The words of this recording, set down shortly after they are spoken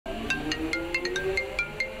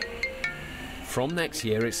From next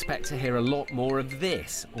year, expect to hear a lot more of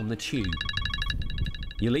this on the tube.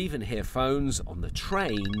 You'll even hear phones on the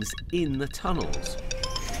trains in the tunnels.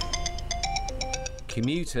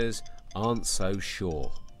 Commuters aren't so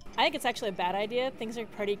sure. I think it's actually a bad idea. Things are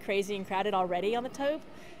pretty crazy and crowded already on the tube.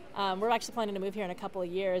 We're actually planning to move here in a couple of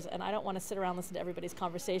years, and I don't want to sit around and listen to everybody's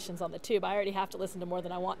conversations on the tube. I already have to listen to more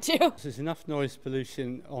than I want to. There's enough noise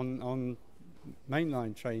pollution on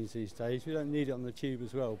mainline trains these days. We don't need it on the tube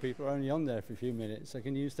as well. People are only on there for a few minutes. They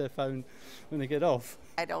can use their phone when they get off.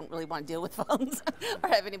 I don't really want to deal with phones or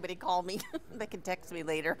have anybody call me. They can text me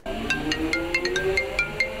later. I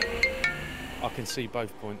can see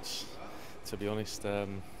both points, to be honest.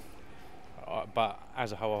 But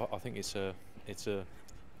as a whole, I think it's a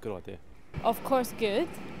good idea. Of course, good.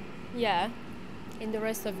 Yeah. In the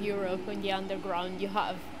rest of Europe, in the underground, you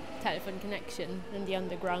have telephone connection in the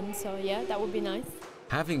underground, so yeah, that would be nice.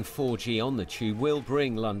 Having 4G on the tube will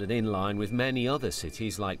bring London in line with many other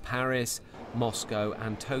cities like Paris, Moscow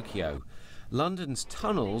and Tokyo. London's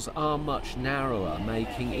tunnels are much narrower,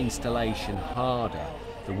 making installation harder.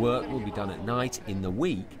 The work will be done at night in the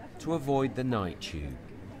week to avoid the night tube.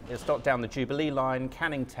 It'll stop down the Jubilee line,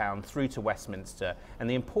 Canning Town through to Westminster, and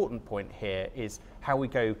the important point here is how we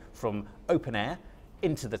go from open air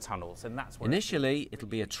into the tunnels, and that's where initially it'll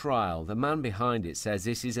be a trial. The man behind it says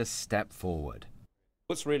this is a step forward.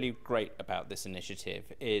 What's really great about this initiative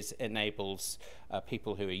is it enables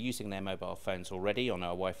people who are using their mobile phones already on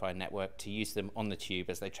our Wi-Fi network to use them on the tube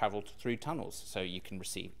as they travel through tunnels. So you can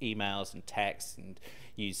receive emails and texts and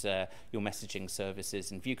use your messaging services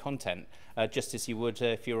and view content just as you would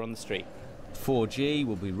if you were on the street. 4G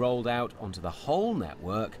will be rolled out onto the whole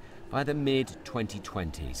network by the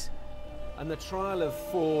mid-2020s. And the trial of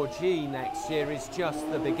 4G next year is just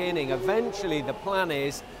the beginning. Eventually the plan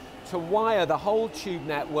is to wire the whole tube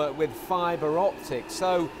network with fibre optics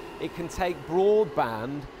so it can take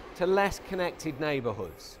broadband to less connected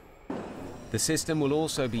neighbourhoods. The system will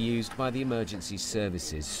also be used by the emergency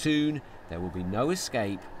services. Soon there will be no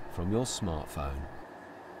escape from your smartphone.